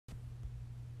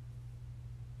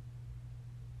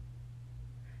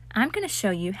I'm going to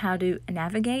show you how to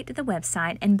navigate the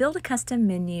website and build a custom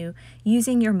menu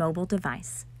using your mobile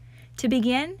device. To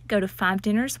begin, go to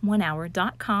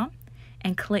 5dinnersonehour.com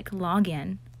and click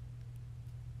Login.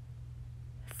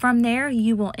 From there,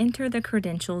 you will enter the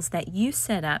credentials that you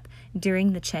set up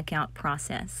during the checkout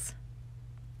process.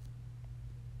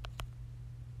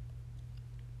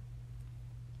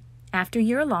 After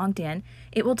you're logged in,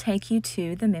 it will take you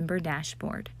to the member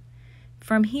dashboard.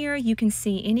 From here, you can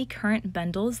see any current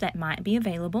bundles that might be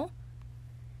available.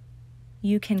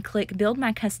 You can click Build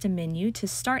My Custom Menu to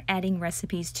start adding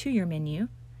recipes to your menu.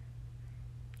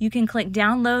 You can click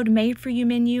Download Made For You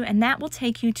menu, and that will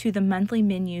take you to the monthly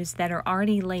menus that are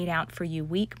already laid out for you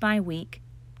week by week.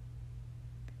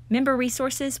 Member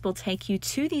Resources will take you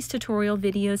to these tutorial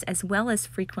videos as well as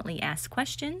frequently asked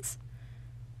questions.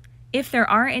 If there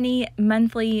are any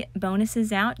monthly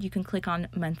bonuses out, you can click on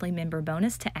Monthly Member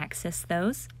Bonus to access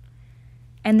those.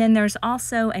 And then there's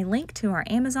also a link to our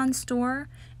Amazon store,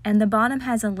 and the bottom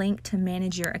has a link to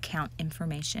manage your account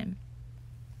information.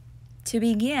 To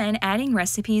begin adding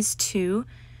recipes to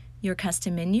your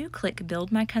custom menu, click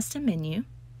Build My Custom Menu.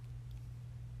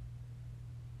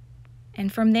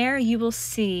 And from there, you will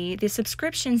see the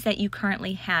subscriptions that you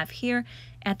currently have here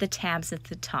at the tabs at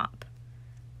the top.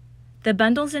 The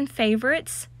bundles and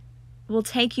favorites will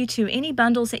take you to any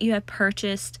bundles that you have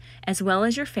purchased as well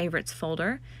as your favorites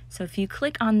folder. So if you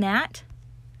click on that,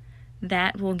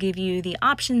 that will give you the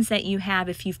options that you have.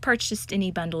 If you've purchased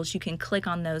any bundles, you can click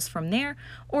on those from there,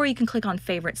 or you can click on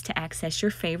favorites to access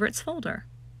your favorites folder.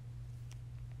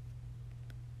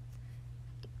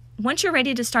 Once you're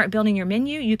ready to start building your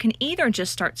menu, you can either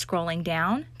just start scrolling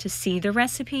down to see the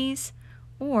recipes,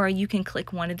 or you can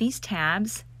click one of these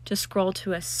tabs to scroll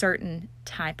to a certain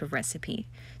type of recipe.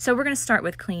 So we're going to start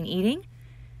with clean eating.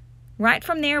 Right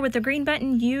from there with the green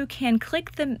button, you can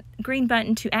click the green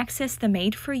button to access the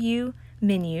Made For You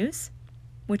menus,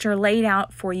 which are laid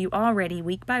out for you already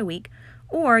week by week,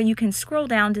 or you can scroll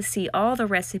down to see all the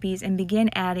recipes and begin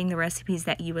adding the recipes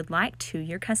that you would like to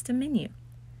your custom menu.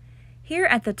 Here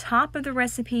at the top of the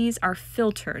recipes are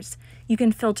filters. You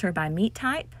can filter by meat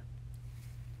type.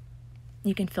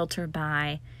 You can filter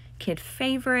by kid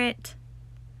favorite.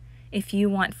 If you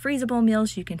want freezable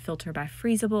meals, you can filter by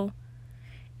freezable.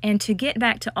 And to get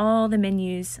back to all the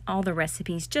menus, all the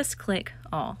recipes, just click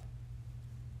All.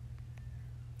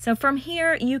 So from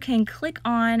here, you can click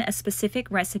on a specific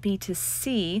recipe to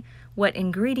see what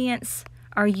ingredients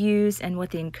are used and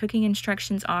what the cooking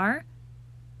instructions are.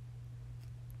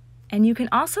 And you can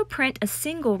also print a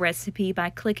single recipe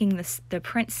by clicking the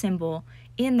print symbol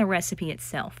in the recipe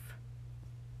itself.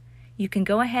 You can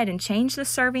go ahead and change the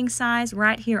serving size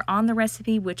right here on the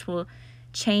recipe, which will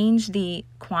change the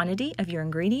quantity of your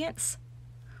ingredients,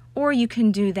 or you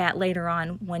can do that later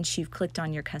on once you've clicked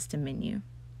on your custom menu.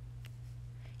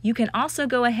 You can also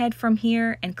go ahead from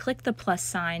here and click the plus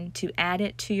sign to add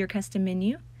it to your custom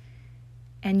menu,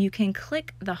 and you can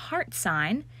click the heart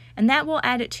sign, and that will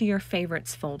add it to your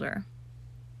favorites folder.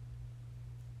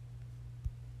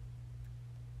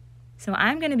 So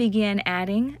I'm going to begin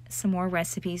adding some more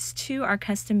recipes to our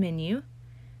custom menu.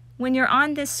 When you're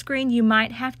on this screen, you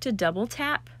might have to double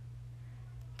tap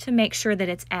to make sure that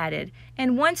it's added.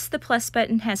 And once the plus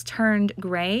button has turned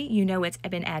gray, you know it's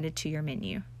been added to your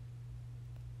menu.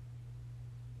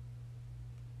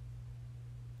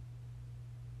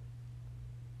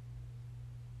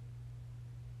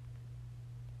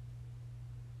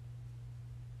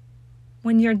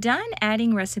 When you're done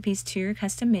adding recipes to your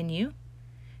custom menu,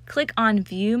 click on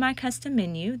View My Custom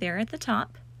Menu there at the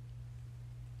top.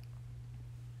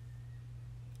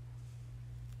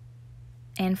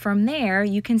 And from there,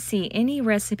 you can see any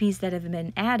recipes that have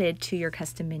been added to your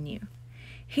custom menu.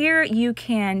 Here you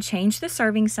can change the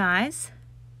serving size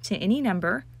to any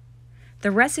number.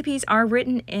 The recipes are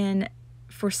written in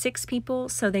for 6 people,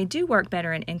 so they do work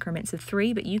better in increments of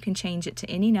 3, but you can change it to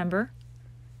any number.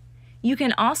 You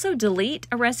can also delete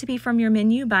a recipe from your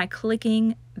menu by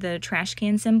clicking the trash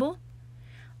can symbol,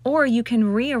 or you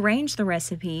can rearrange the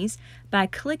recipes by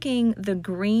clicking the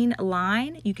green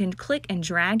line. You can click and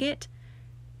drag it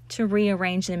to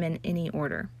rearrange them in any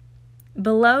order.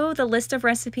 Below the list of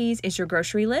recipes is your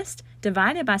grocery list,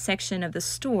 divided by section of the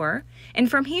store.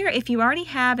 And from here, if you already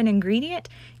have an ingredient,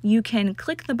 you can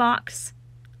click the box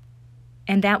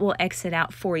and that will exit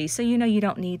out for you, so you know you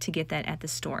don't need to get that at the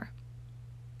store.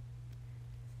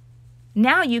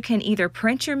 Now you can either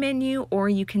print your menu or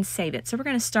you can save it. So we're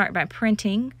going to start by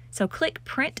printing. So click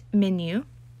Print Menu,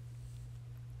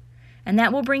 and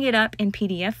that will bring it up in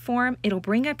PDF form. It'll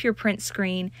bring up your print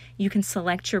screen. You can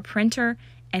select your printer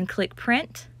and click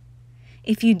Print.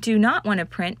 If you do not want to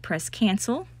print, press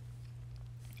Cancel.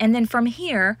 And then from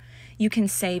here, you can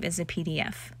save as a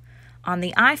PDF. On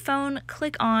the iPhone,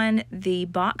 click on the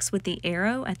box with the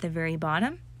arrow at the very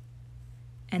bottom,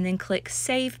 and then click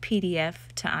Save PDF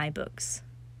to iBooks.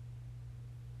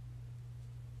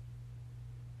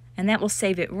 And that will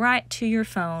save it right to your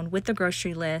phone with the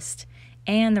grocery list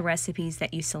and the recipes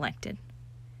that you selected.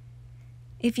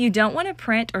 If you don't want to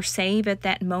print or save at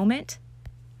that moment,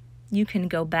 you can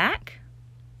go back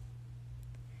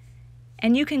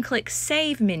and you can click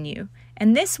Save Menu.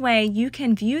 And this way you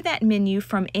can view that menu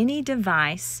from any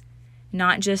device,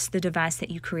 not just the device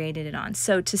that you created it on.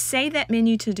 So to save that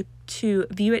menu, to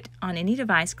view it on any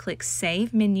device, click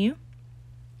Save Menu.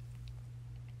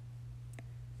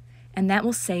 And that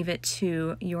will save it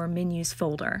to your menus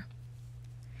folder.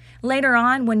 Later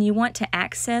on, when you want to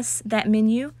access that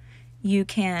menu, you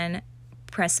can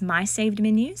press My Saved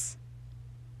Menus.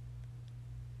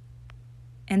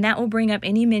 And that will bring up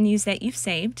any menus that you've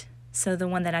saved. So the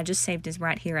one that I just saved is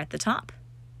right here at the top.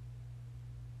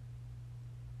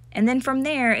 And then from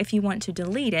there, if you want to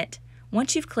delete it,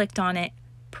 once you've clicked on it,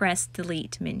 press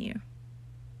Delete Menu.